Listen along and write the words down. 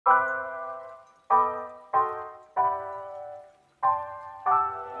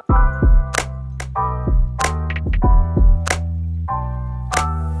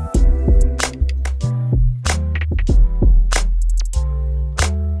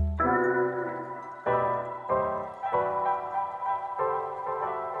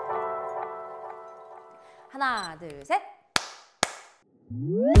하나, 둘, 셋.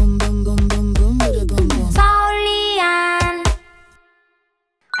 서울리안.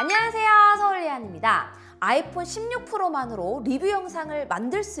 안녕하세요, 서울리안입니다. 아이폰 16 프로만으로 리뷰 영상을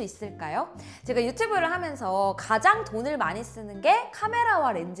만들 수 있을까요? 제가 유튜브를 하면서 가장 돈을 많이 쓰는 게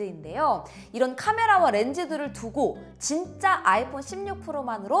카메라와 렌즈인데요. 이런 카메라와 렌즈들을 두고 진짜 아이폰 16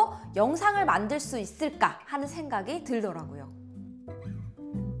 프로만으로 영상을 만들 수 있을까 하는 생각이 들더라고요.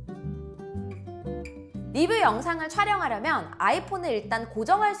 리뷰 영상을 촬영하려면 아이폰을 일단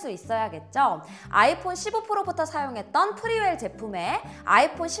고정할 수 있어야겠죠. 아이폰 15 프로부터 사용했던 프리웰 제품에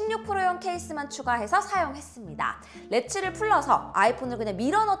아이폰 16 프로용 케이스만 추가해서 사용했습니다. 렛츠를 풀러서 아이폰을 그냥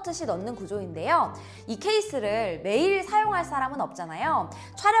밀어 넣듯이 넣는 구조인데요. 이 케이스를 매일 사용할 사람은 없잖아요.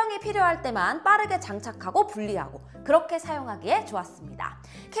 촬영이 필요할 때만 빠르게 장착하고 분리하고 그렇게 사용하기에 좋았습니다.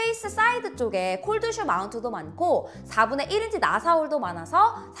 케이스 사이드 쪽에 콜드슈 마운트도 많고 4분의 1인치 나사홀도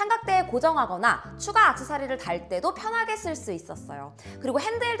많아서 삼각대에 고정하거나 추가 액세서리를 달 때도 편하게 쓸 수 있었어요. 그리고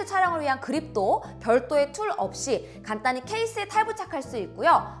핸드헬드 촬영을 위한 그립도 별도의 툴 없이 간단히 케이스에 탈부착할 수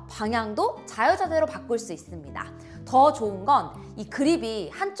있고요. 방향도 자유자재로 바꿀 수 있습니다. 더 좋은 건 이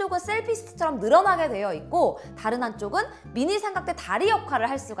그립이 한쪽은 셀피 스틱처럼 늘어나게 되어 있고 다른 한쪽은 미니 삼각대 다리 역할을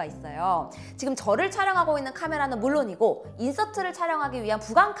할 수가 있어요. 지금 저를 촬영하고 있는 카메라는 물론이고 인서트를 촬영하기 위한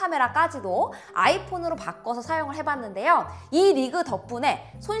부강 카메라까지도 아이폰으로 바꿔서 사용을 해봤는데요. 이 리그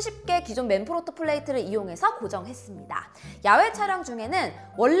덕분에 손쉽게 기존 맨프로트 플레이트를 이용해서 고정했습니다. 야외 촬영 중에는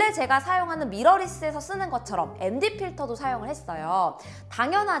원래 제가 사용하는 미러리스에서 쓰는 것처럼 ND 필터도 사용을 했어요.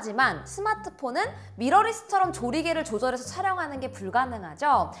 당연하지만 스마트폰은 미러리스처럼 조리개를 조절해서 촬영하는 게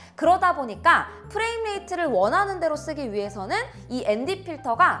불가능하죠. 그러다 보니까 프레임 레이트를 원하는 대로 쓰기 위해서는 이 ND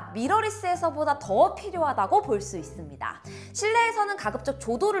필터가 미러리스에서보다 더 필요하다고 볼 수 있습니다. 실내에서는 가급적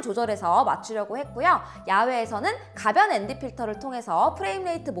조도를 조절해서 맞추려고 했고요. 야외에서는 가변 ND 필터를 통해서 프레임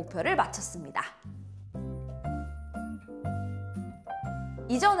레이트 목표를 맞췄습니다.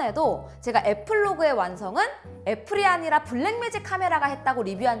 이전에도 제가 에필로그의 완성은 애플이 아니라 블랙매직 카메라가 했다고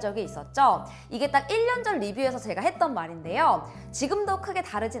리뷰한 적이 있었죠. 이게 딱 1년 전 리뷰에서 제가 했던 말인데요. 지금도 크게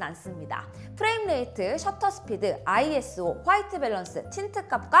다르진 않습니다. 프레임 레이트, 셔터 스피드, ISO, 화이트 밸런스, 틴트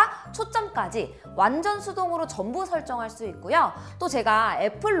값과 초점까지 완전 수동으로 전부 설정할 수 있고요. 또 제가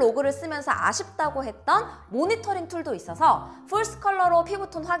애플로그를 쓰면서 아쉽다고 했던 모니터링 툴도 있어서 풀스 컬러로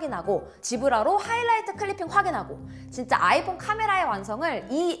피부톤 확인하고 지브라로 하이라이트 클리핑 확인하고 진짜 아이폰 카메라의 완성을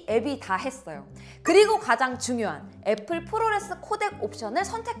이 앱이 다 했어요. 그리고 가장 중요한 애플 프로레스 코덱 옵션을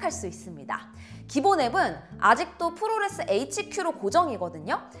선택할 수 있습니다. 기본 앱은 아직도 프로레스 HQ로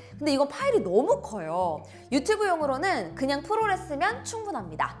고정이거든요. 근데 이건 파일이 너무 커요. 유튜브용으로는 그냥 프로레스면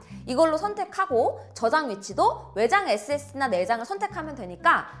충분합니다. 이걸로 선택하고 저장 위치도 외장 SSD나 내장을 선택하면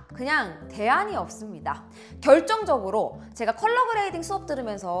되니까 그냥 대안이 없습니다. 결정적으로 제가 컬러그레이딩 수업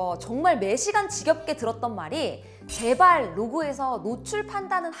들으면서 정말 매시간 지겹게 들었던 말이 제발 로그에서 노출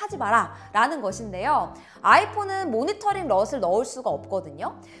판단은 하지 마라 라는 것인데요. 아이폰은 모니터링 럿을 넣을 수가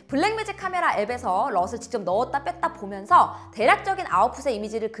없거든요. 블랙매직 카메라 앱에서 럿을 직접 넣었다 뺐다 보면서 대략적인 아웃풋의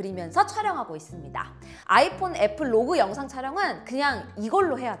이미지를 그리면서 촬영하고 있습니다. 아이폰 애플 로그 영상 촬영은 그냥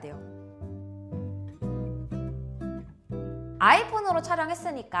이걸로 해야 돼요. 아이폰으로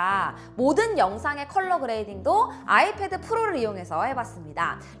촬영했으니까 모든 영상의 컬러 그레이딩도 아이패드 프로를 이용해서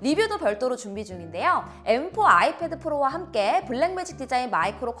해봤습니다. 리뷰도 별도로 준비 중인데요. M4 아이패드 프로와 함께 블랙매직 디자인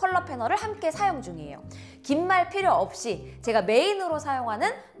마이크로 컬러 패널을 함께 사용 중이에요. 긴 말 필요 없이 제가 메인으로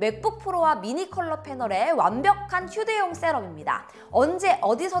사용하는 맥북 프로와 미니 컬러 패널의 완벽한 휴대용 셋업입니다. 언제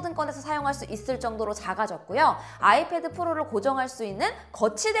어디서든 꺼내서 사용할 수 있을 정도로 작아졌고요. 아이패드 프로를 고정할 수 있는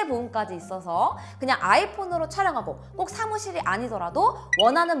거치대 부분까지 있어서 그냥 아이폰으로 촬영하고 꼭 사무실이 아니더라도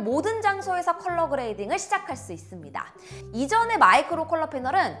원하는 모든 장소에서 컬러 그레이딩을 시작할 수 있습니다. 이전의 마이크로 컬러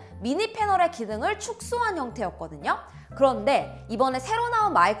패널은 미니 패널의 기능을 축소한 형태였거든요. 그런데 이번에 새로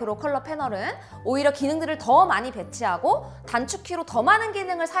나온 마이크로 컬러 패널은 오히려 기능들을 더 많이 배치하고 단축키로 더 많은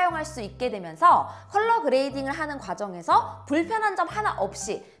기능을 사용할 수 있게 되면서 컬러 그레이딩을 하는 과정에서 불편한 점 하나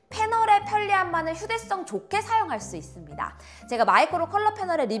없이 패널의 편리함만을 휴대성 좋게 사용할 수 있습니다. 제가 마이크로 컬러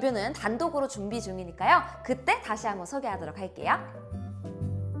패널의 리뷰는 단독으로 준비 중이니까요. 그때 다시 한번 소개하도록 할게요.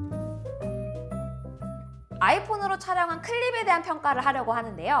 아이폰으로 촬영한 클립에 대한 평가를 하려고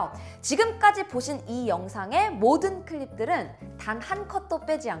하는데요. 지금까지 보신 이 영상의 모든 클립들은 단 한 컷도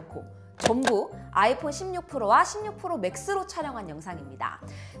빼지 않고 전부 아이폰 16 프로와 16 프로 맥스로 촬영한 영상입니다.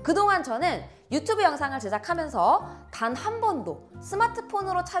 그동안 저는 유튜브 영상을 제작하면서 단 한 번도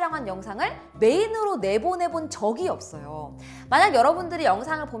스마트폰으로 촬영한 영상을 메인으로 내보내본 적이 없어요. 만약 여러분들이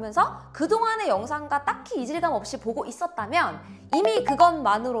영상을 보면서 그동안의 영상과 딱히 이질감 없이 보고 있었다면 이미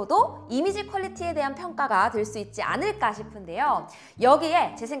그것만으로도 이미지 퀄리티에 대한 평가가 될 수 있지 않을까 싶은데요.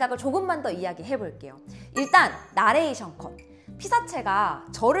 여기에 제 생각을 조금만 더 이야기해 볼게요. 일단 나레이션 컷. 피사체가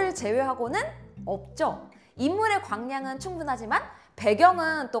저를 제외하고는 없죠. 인물의 광량은 충분하지만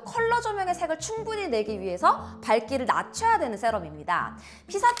배경은 또 컬러 조명의 색을 충분히 내기 위해서 밝기를 낮춰야 되는 셋업입니다.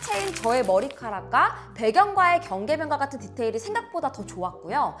 피사체인 저의 머리카락과 배경과의 경계면과 같은 디테일이 생각보다 더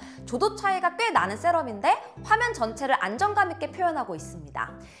좋았고요. 조도 차이가 꽤 나는 셋업인데 화면 전체를 안정감 있게 표현하고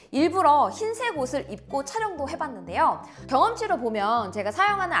있습니다. 일부러 흰색 옷을 입고 촬영도 해봤는데요. 경험치로 보면 제가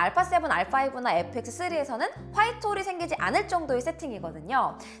사용하는 알파7, 알파5나 FX3에서는 화이트 홀이 생기지 않을 정도의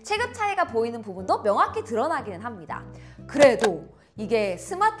세팅이거든요. 체급 차이가 보이는 부분도 명확히 드러나기는 합니다. 그래도 이게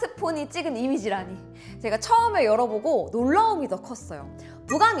스마트폰이 찍은 이미지라니 제가 처음에 열어보고 놀라움이 더 컸어요.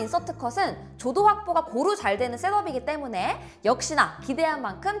 무감 인서트 컷은 조도 확보가 고루 잘 되는 셋업이기 때문에 역시나 기대한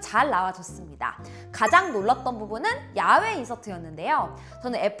만큼 잘 나와줬습니다. 가장 놀랐던 부분은 야외 인서트였는데요.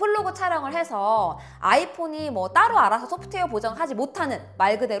 저는 에필로그 촬영을 해서 아이폰이 따로 알아서 소프트웨어 보정하지 못하는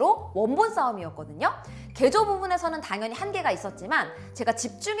말 그대로 원본 싸움이었거든요. 개조 부분에서는 당연히 한계가 있었지만 제가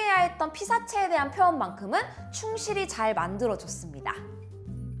집중해야 했던 피사체에 대한 표현만큼은 충실히 잘 만들어줬습니다.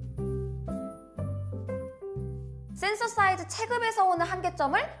 센서 사이즈 체급에서 오는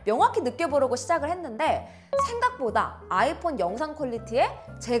한계점을 명확히 느껴보려고 시작을 했는데 생각보다 아이폰 영상 퀄리티에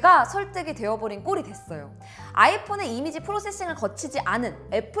제가 설득이 되어버린 꼴이 됐어요. 아이폰의 이미지 프로세싱을 거치지 않은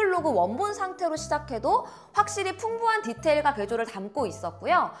에필로그 원본 상태로 시작해도 확실히 풍부한 디테일과 개조를 담고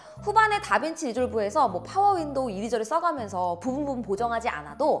있었고요. 후반에 다빈치 리졸브에서 파워 윈도우 이리저리 써가면서 부분 보정하지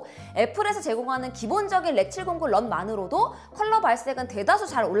않아도 애플에서 제공하는 기본적인 렉 709 런만으로도 컬러 발색은 대다수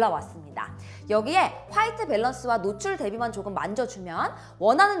잘 올라왔습니다. 여기에 화이트 밸런스와 노출 대비만 조금 만져주면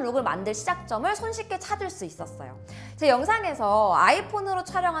원하는 룩을 만들 시작점을 손쉽게 찾을 수 있었어요. 제 영상에서 아이폰으로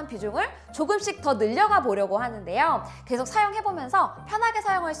촬영한 비중을 조금씩 더 늘려가 보려고 하는데요. 계속 사용해보면서 편하게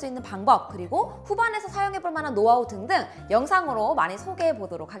사용할 수 있는 방법, 그리고 후반에서 사용해볼 만한 노하우 등등 영상으로 많이 소개해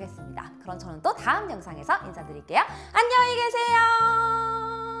보도록 하겠습니다. 그럼 저는 또 다음 영상에서 인사드릴게요. 안녕히 계세요.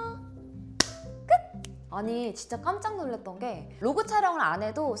 아니 진짜 깜짝 놀랐던 게 로그 촬영을 안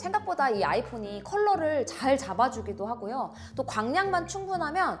해도 생각보다 이 아이폰이 컬러를 잘 잡아주기도 하고요. 또 광량만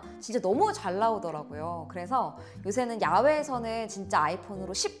충분하면 진짜 너무 잘 나오더라고요. 그래서 요새는 야외에서는 진짜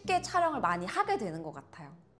아이폰으로 쉽게 촬영을 많이 하게 되는 것 같아요.